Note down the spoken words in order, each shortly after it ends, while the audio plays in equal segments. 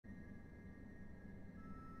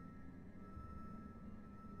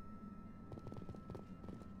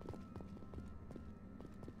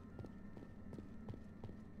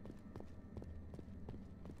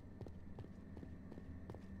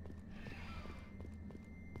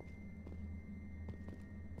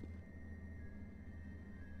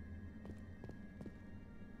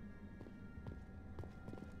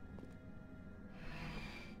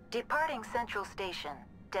Departing Central Station.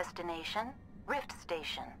 Destination, Rift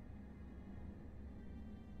Station.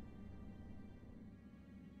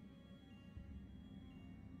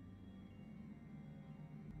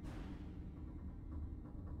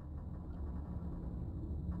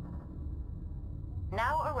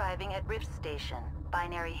 Now arriving at Rift Station,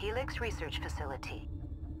 Binary Helix Research Facility.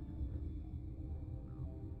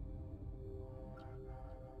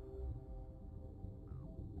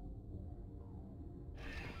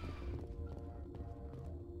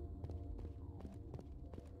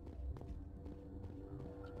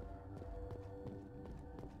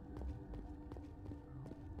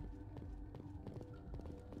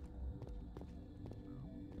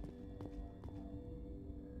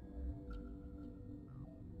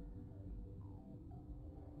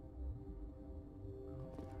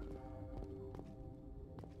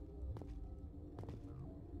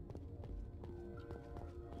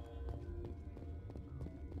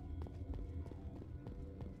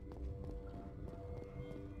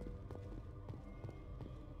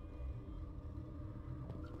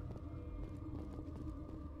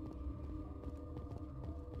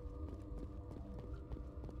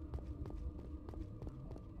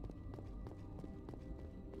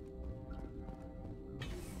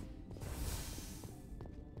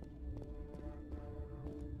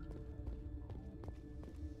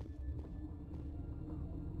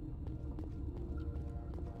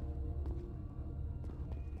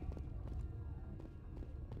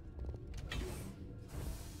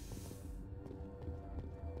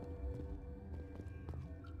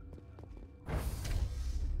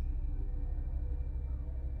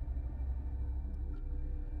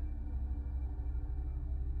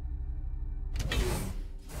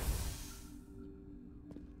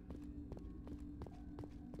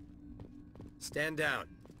 Stand down.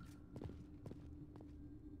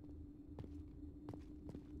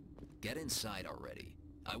 Get inside already.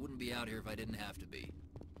 I wouldn't be out here if I didn't have to be.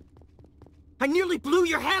 I nearly blew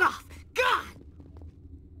your head off! God!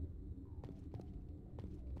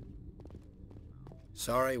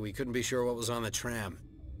 Sorry, we couldn't be sure what was on the tram.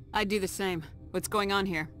 I'd do the same. What's going on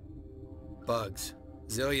here? Bugs.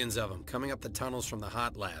 Zillions of them, coming up the tunnels from the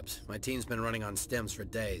hot labs. My team's been running on stems for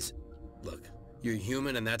days. Look, you're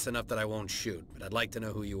human and that's enough that I won't shoot, but I'd like to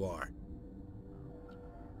know who you are.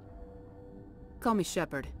 Call me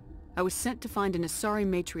Shepard. I was sent to find an Asari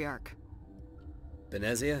matriarch.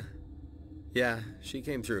 Benezia? Yeah, she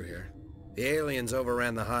came through here. The aliens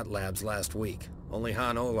overran the hot labs last week. Only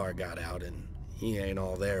Han Olar got out, and he ain't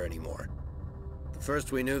all there anymore. The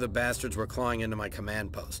first we knew, the bastards were clawing into my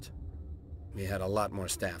command post. We had a lot more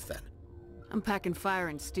staff then. I'm packing fire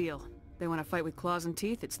and steel. They want to fight with claws and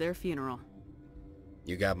teeth, it's their funeral.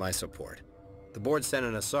 You got my support. The board sent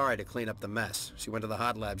an Asari to clean up the mess. She went to the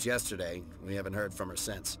hot labs yesterday. We haven't heard from her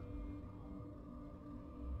since.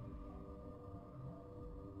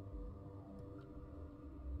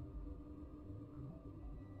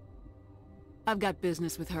 I've got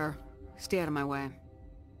business with her. Stay out of my way.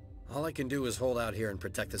 All I can do is hold out here and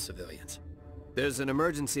protect the civilians. There's an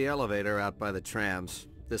emergency elevator out by the trams.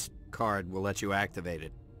 This card will let you activate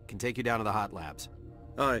it. Can take you down to the hot labs.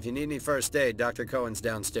 Oh, if you need any first aid, Dr. Cohen's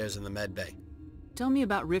downstairs in the med bay. Tell me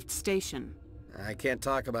about Rift Station. I can't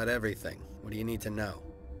talk about everything. What do you need to know?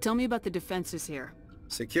 Tell me about the defenses here.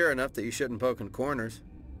 Secure enough that you shouldn't poke in corners.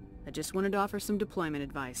 I just wanted to offer some deployment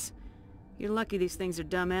advice. You're lucky these things are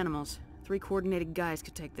dumb animals. 3 coordinated guys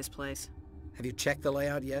could take this place. Have you checked the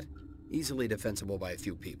layout yet? Easily defensible by a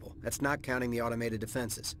few people. That's not counting the automated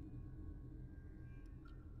defenses.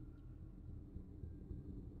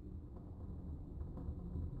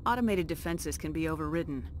 Automated defenses can be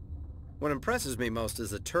overridden. What impresses me most is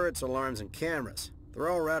the turrets, alarms, and cameras. They're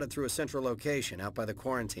all routed through a central location out by the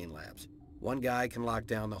quarantine labs. One guy can lock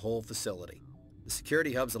down the whole facility. The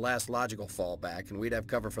security hub's the last logical fallback, and we'd have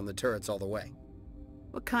cover from the turrets all the way.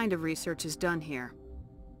 What kind of research is done here?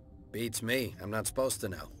 Beats me. I'm not supposed to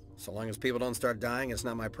know. So long as people don't start dying, it's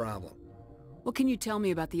not my problem. What can you tell me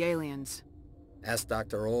about the aliens? Ask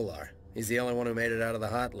Dr. Olar. He's the only one who made it out of the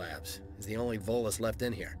hot labs. He's the only Volus left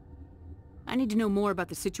in here. I need to know more about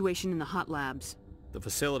the situation in the hot labs. The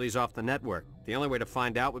facility's off the network. The only way to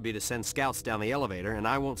find out would be to send scouts down the elevator, and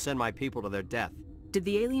I won't send my people to their death. Did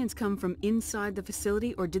the aliens come from inside the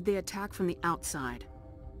facility, or did they attack from the outside?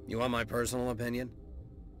 You want my personal opinion?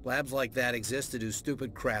 Labs like that exist to do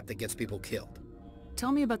stupid crap that gets people killed.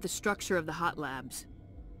 Tell me about the structure of the hot labs.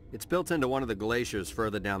 It's built into one of the glaciers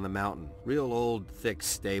further down the mountain. Real old, thick,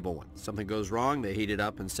 stable one. Something goes wrong, they heat it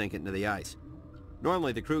up and sink it into the ice.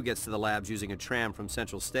 Normally the crew gets to the labs using a tram from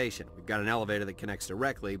Central Station. We've got an elevator that connects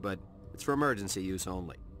directly, but it's for emergency use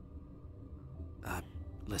only.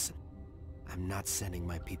 Listen, I'm not sending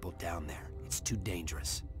my people down there. It's too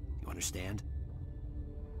dangerous. You understand?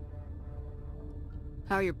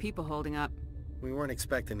 How are your people holding up? We weren't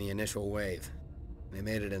expecting the initial wave. They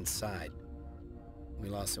made it inside. We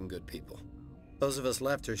lost some good people. Those of us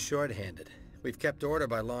left are short-handed. We've kept order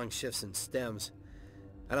by long shifts and stems.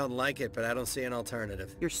 I don't like it, but I don't see an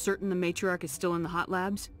alternative. You're certain the matriarch is still in the hot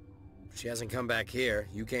labs? She hasn't come back here.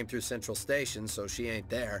 You came through Central Station, so she ain't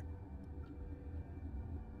there.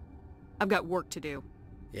 I've got work to do.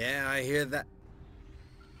 Yeah, I hear that.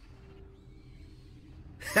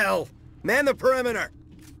 Hell! Man the perimeter!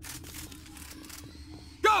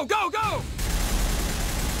 Go, go, go!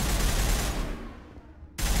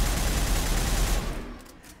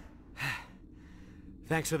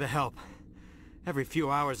 Thanks for the help. Every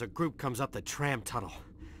few hours a group comes up the tram tunnel.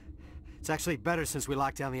 It's actually better since we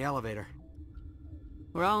locked down the elevator.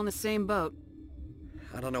 We're all in the same boat.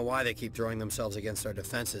 I don't know why they keep throwing themselves against our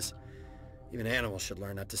defenses. Even animals should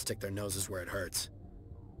learn not to stick their noses where it hurts.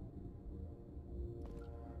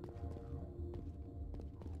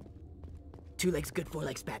 Two legs good, four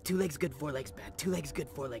legs bad. Two legs good, four legs bad. Two legs good,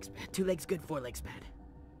 four legs bad. Two legs good, four legs bad.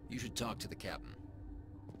 You should talk to the captain.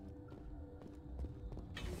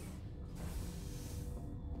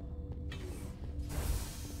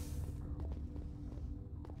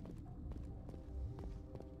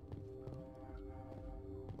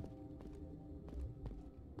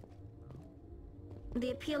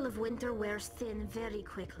 The appeal of winter wears thin very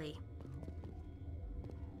quickly.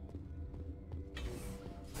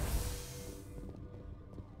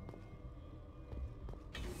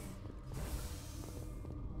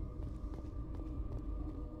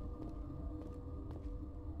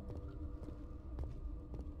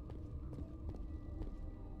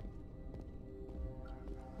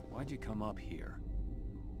 Why'd you come up here?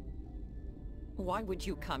 Why would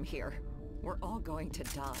you come here? We're all going to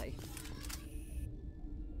die.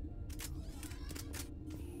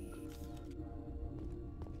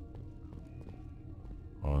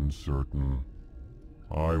 Uncertain.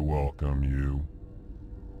 I welcome you.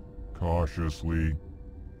 Cautiously,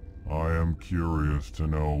 I am curious to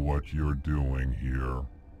know what you're doing here.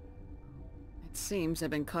 It seems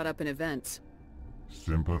I've been caught up in events.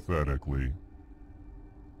 Sympathetically.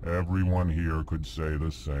 Everyone here could say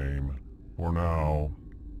the same. For now,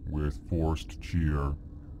 with forced cheer,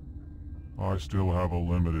 I still have a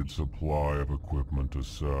limited supply of equipment to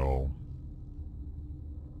sell.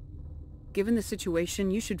 Given the situation,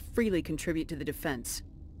 you should freely contribute to the defense.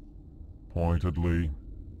 Pointedly,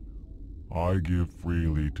 I give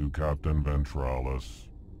freely to Captain Ventralis.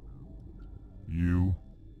 You,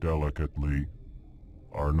 delicately,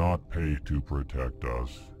 are not paid to protect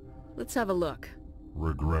us. Let's have a look.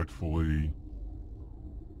 Regretfully,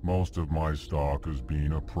 most of my stock is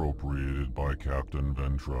being appropriated by Captain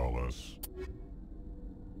Ventralis.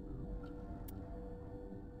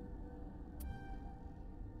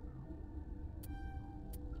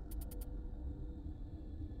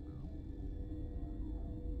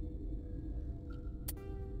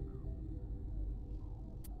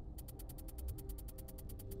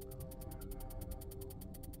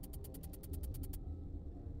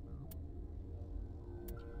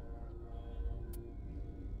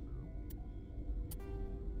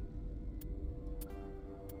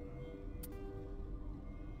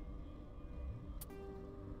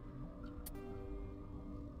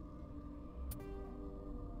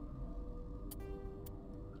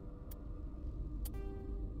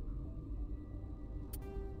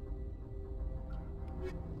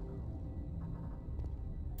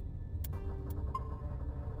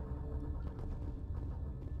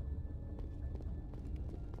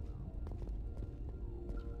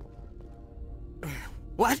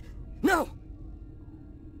 What? No!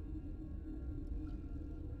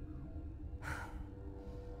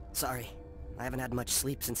 Sorry. I haven't had much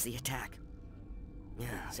sleep since the attack.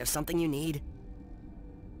 Is there something you need?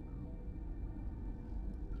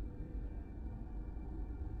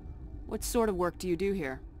 What sort of work do you do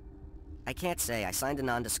here? I can't say. I signed a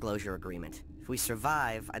non-disclosure agreement. If we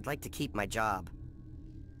survive, I'd like to keep my job.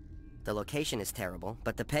 The location is terrible,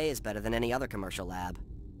 but the pay is better than any other commercial lab.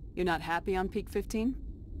 You're not happy on Peak 15?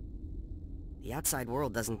 The outside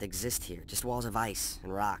world doesn't exist here, just walls of ice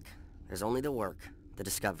and rock. There's only the work, the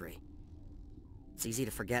discovery. It's easy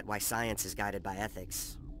to forget why science is guided by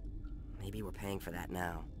ethics. Maybe we're paying for that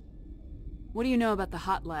now. What do you know about the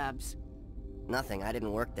hot labs? Nothing, I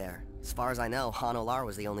didn't work there. As far as I know, Han Olar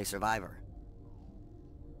was the only survivor.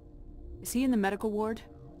 Is he in the medical ward?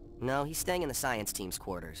 No, he's staying in the science team's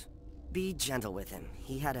quarters. Be gentle with him.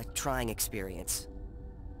 He had a trying experience.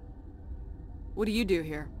 What do you do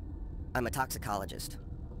here? I'm a toxicologist.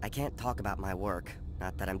 I can't talk about my work.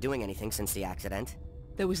 Not that I'm doing anything since the accident.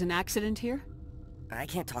 There was an accident here? I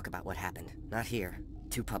can't talk about what happened. Not here.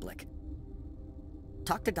 Too public.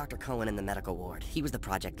 Talk to Dr. Cohen in the medical ward. He was the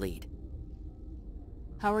project lead.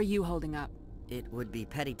 How are you holding up? It would be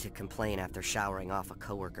petty to complain after showering off a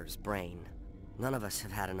coworker's brain. None of us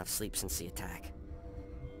have had enough sleep since the attack.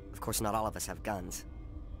 Of course, not all of us have guns.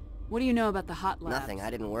 What do you know about the hot labs? Nothing. I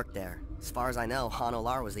didn't work there. As far as I know, Han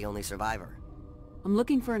Olar was the only survivor. I'm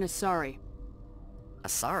looking for an Asari.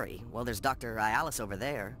 Asari? Well, there's Dr. Ayalis over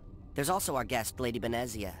there. There's also our guest, Lady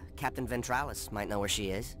Benezia. Captain Ventralis might know where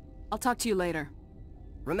she is. I'll talk to you later.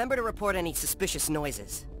 Remember to report any suspicious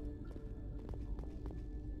noises.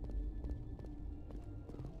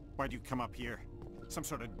 Why'd you come up here? Some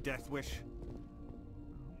sort of death wish?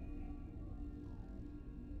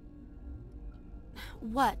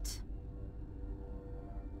 What?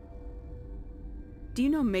 Do you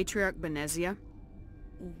know Matriarch Benezia?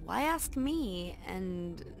 Why ask me,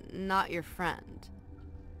 and not your friend?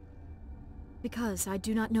 Because I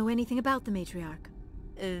do not know anything about the Matriarch.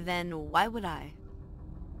 Then why would I?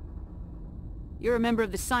 You're a member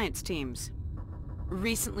of the science teams.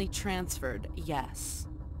 Recently transferred, yes.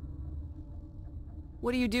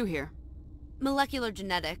 What do you do here? Molecular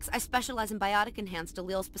genetics. I specialize in biotic-enhanced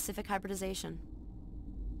allele-specific hybridization.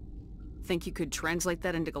 Think you could translate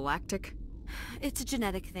that into galactic? It's a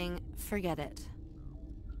genetic thing. Forget it.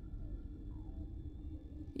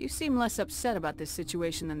 You seem less upset about this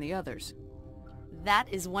situation than the others. That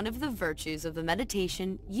is one of the virtues of the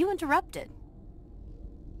meditation you interrupted.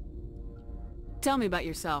 Tell me about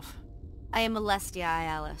yourself. I am Alestia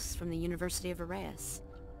Ayalis from the University of Arraeus.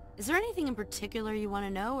 Is there anything in particular you want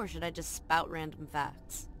to know, or should I just spout random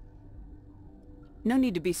facts? No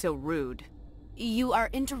need to be so rude. You are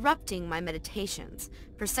interrupting my meditations.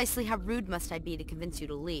 Precisely how rude must I be to convince you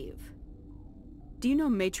to leave? Do you know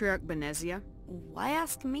Matriarch Benezia? Why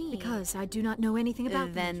ask me? Because I do not know anything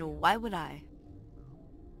about Then why would I?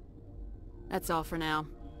 That's all for now.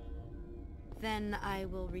 Then I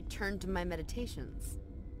will return to my meditations.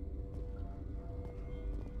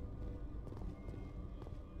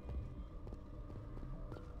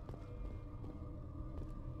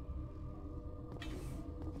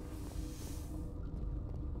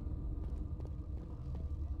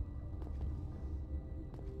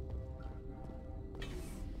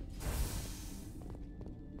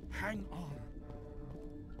 Hang on.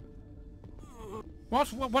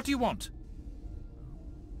 What do you want?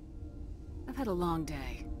 I've had a long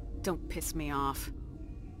day. Don't piss me off.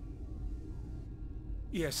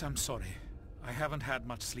 Yes, I'm sorry. I haven't had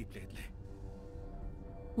much sleep lately.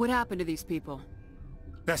 What happened to these people?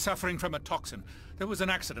 They're suffering from a toxin. There was an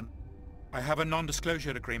accident. I have a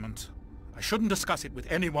non-disclosure agreement. I shouldn't discuss it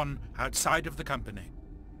with anyone outside of the company.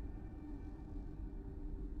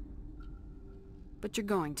 But you're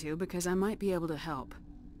going to, because I might be able to help.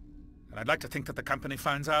 And I'd like to think that the company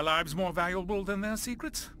finds our lives more valuable than their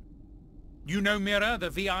secrets. You know Mira, the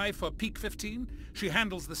VI for Peak 15? She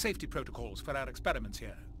handles the safety protocols for our experiments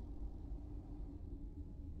here.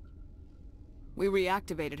 We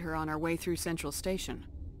reactivated her on our way through Central Station.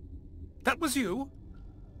 That was you?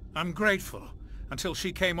 I'm grateful. Until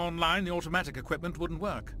she came online, the automatic equipment wouldn't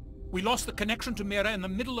work. We lost the connection to Mira in the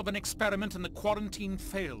middle of an experiment and the quarantine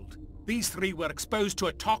failed. These three were exposed to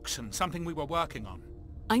a toxin, something we were working on.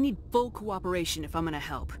 I need full cooperation if I'm gonna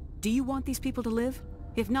help. Do you want these people to live?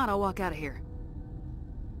 If not, I'll walk out of here.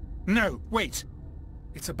 No, wait.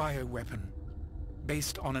 It's a bioweapon.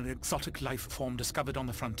 Based on an exotic life form discovered on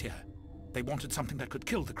the frontier. They wanted something that could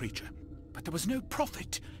kill the creature. But there was no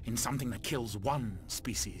profit in something that kills one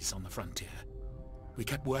species on the frontier. We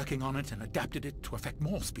kept working on it and adapted it to affect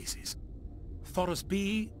more species. Thoros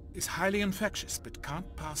B is highly infectious, but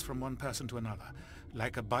can't pass from one person to another,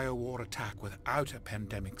 like a biowar attack without a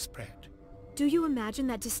pandemic spread. Do you imagine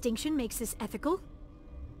that distinction makes this ethical?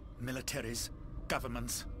 Militaries,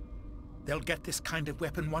 governments, they'll get this kind of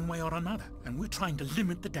weapon one way or another, and we're trying to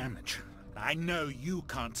limit the damage. I know you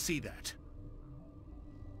can't see that.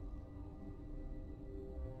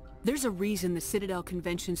 There's a reason the Citadel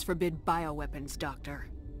conventions forbid bioweapons, Doctor.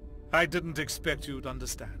 I didn't expect you'd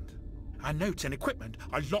understand. Our notes and equipment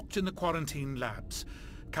are locked in the quarantine labs.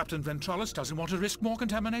 Captain Ventralis doesn't want to risk more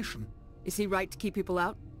contamination. Is he right to keep people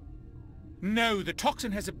out? No, the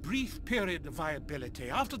toxin has a brief period of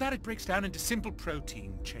viability. After that it breaks down into simple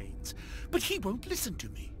protein chains. But he won't listen to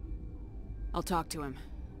me. I'll talk to him.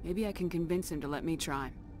 Maybe I can convince him to let me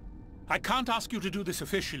try. I can't ask you to do this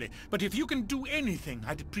officially, but if you can do anything,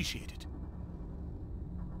 I'd appreciate it.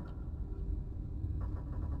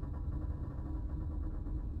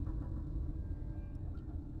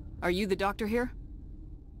 Are you the doctor here?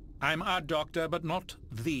 I'm a doctor, but not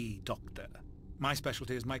the doctor. My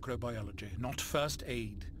specialty is microbiology, not first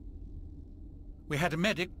aid. We had a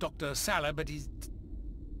medic, Dr. Salah, but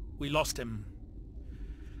we lost him.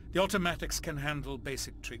 The automatics can handle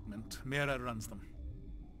basic treatment. Mira runs them.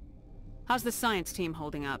 How's the science team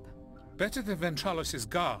holding up? Better than Ventralos'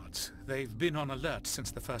 guards. They've been on alert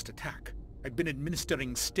since the first attack. I've been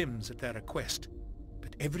administering stims at their request.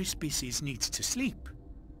 But every species needs to sleep.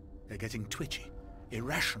 They're getting twitchy,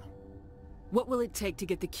 irrational. What will it take to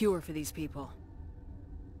get the cure for these people?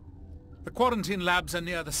 The quarantine labs are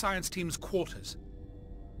near the science team's quarters.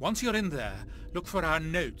 Once you're in there, look for our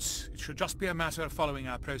notes. It should just be a matter of following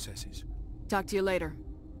our processes. Talk to you later.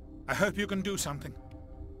 I hope you can do something.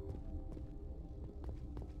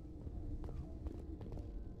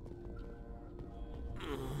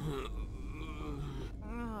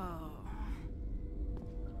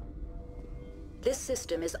 This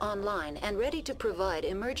system is online and ready to provide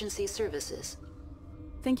emergency services.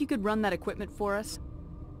 Think you could run that equipment for us?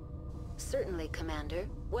 Certainly, Commander.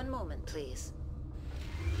 One moment, please.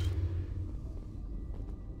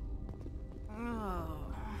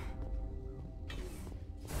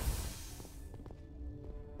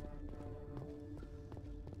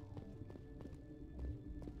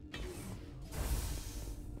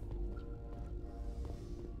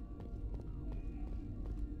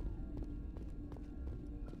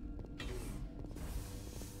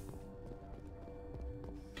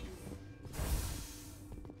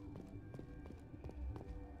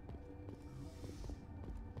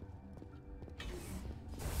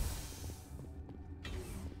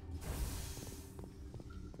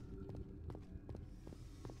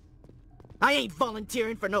 I ain't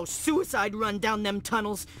volunteering for no suicide run down them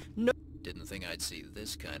tunnels. No. Didn't think I'd see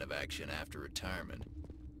this kind of action after retirement.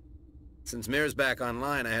 Since Mir's back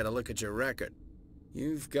online, I had a look at your record.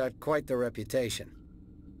 You've got quite the reputation.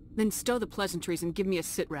 Then stow the pleasantries and give me a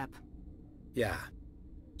sit-rep. Yeah.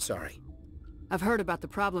 Sorry. I've heard about the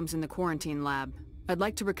problems in the quarantine lab. I'd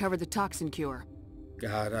like to recover the toxin cure.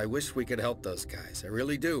 God, I wish we could help those guys. I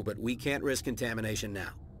really do, but we can't risk contamination now.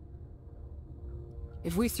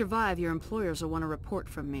 If we survive, your employers will want a report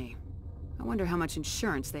from me. I wonder how much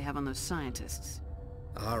insurance they have on those scientists.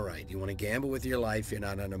 All right, you want to gamble with your life, you're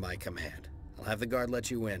not under my command. I'll have the guard let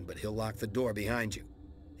you in, but he'll lock the door behind you.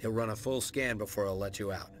 He'll run a full scan before he'll let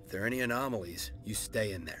you out. If there are any anomalies, you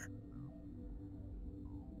stay in there.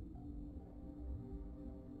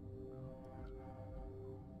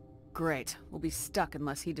 Great. We'll be stuck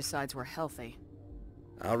unless he decides we're healthy.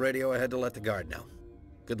 I'll radio ahead to let the guard know.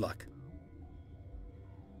 Good luck.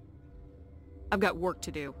 I've got work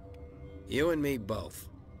to do. You and me both.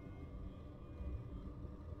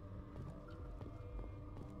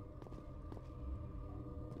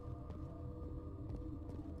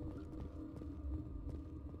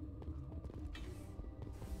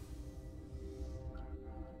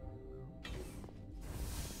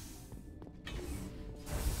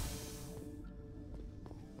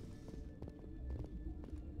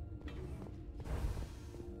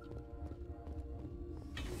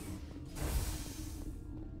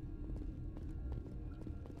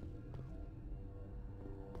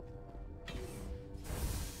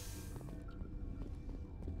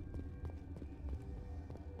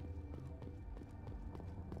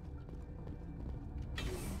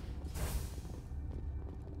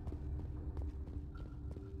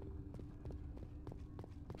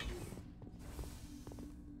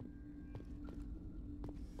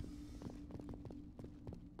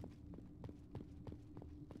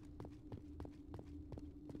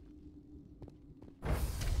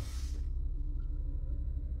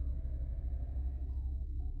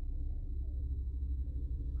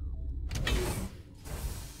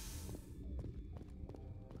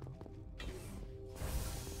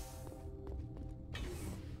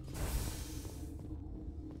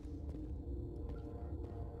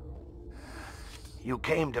 You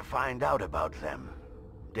came to find out about them,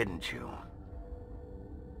 didn't you?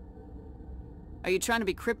 Are you trying to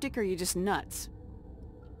be cryptic or are you just nuts?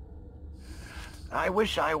 I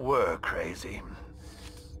wish I were crazy.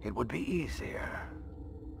 It would be easier.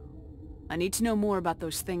 I need to know more about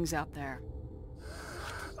those things out there.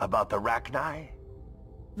 About the Rachni?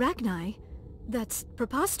 Rachni? That's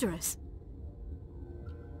preposterous.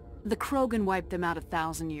 The Krogan wiped them out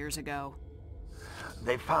 1,000 years ago.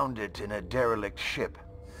 They found it in a derelict ship.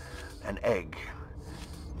 An egg.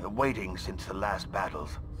 Waiting since the last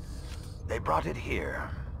battles. They brought it here.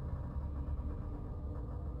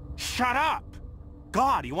 Shut up!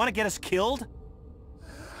 God, you want to get us killed?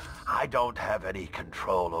 I don't have any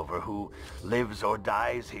control over who lives or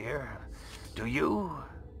dies here. Do you?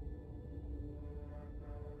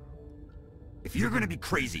 If you're gonna be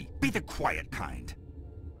crazy, be the quiet kind.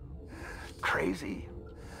 Crazy?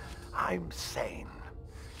 I'm sane.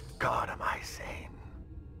 God, am I sane.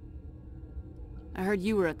 I heard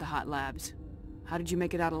you were at the hot labs. How did you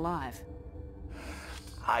make it out alive?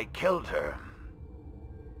 I killed her.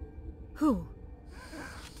 Who?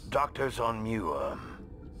 Doctors on Muir.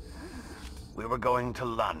 We were going to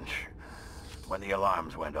lunch when the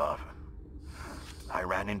alarms went off. I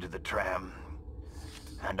ran into the tram,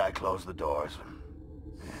 and I closed the doors.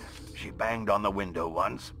 She banged on the window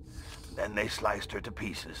once, then they sliced her to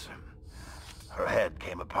pieces. Her head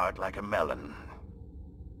came apart like a melon.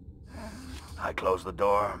 I closed the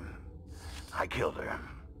door. I killed her.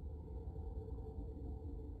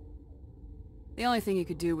 The only thing you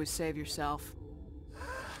could do was save yourself.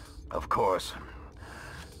 Of course.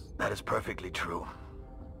 That is perfectly true.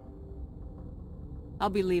 I'll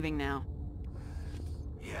be leaving now.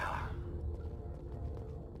 Yeah.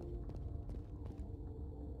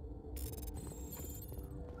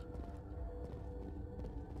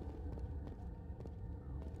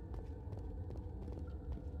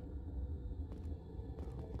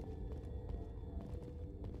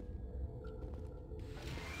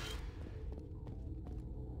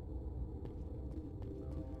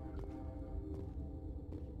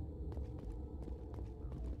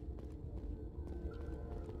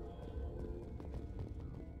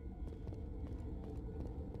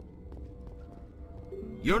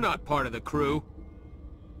 You're not part of the crew.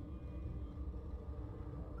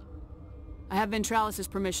 I have Ventralis'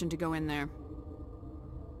 permission to go in there.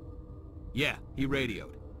 Yeah, he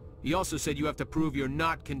radioed. He also said you have to prove you're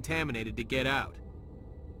not contaminated to get out.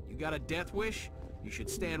 You got a death wish? You should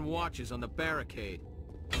stand watches on the barricade.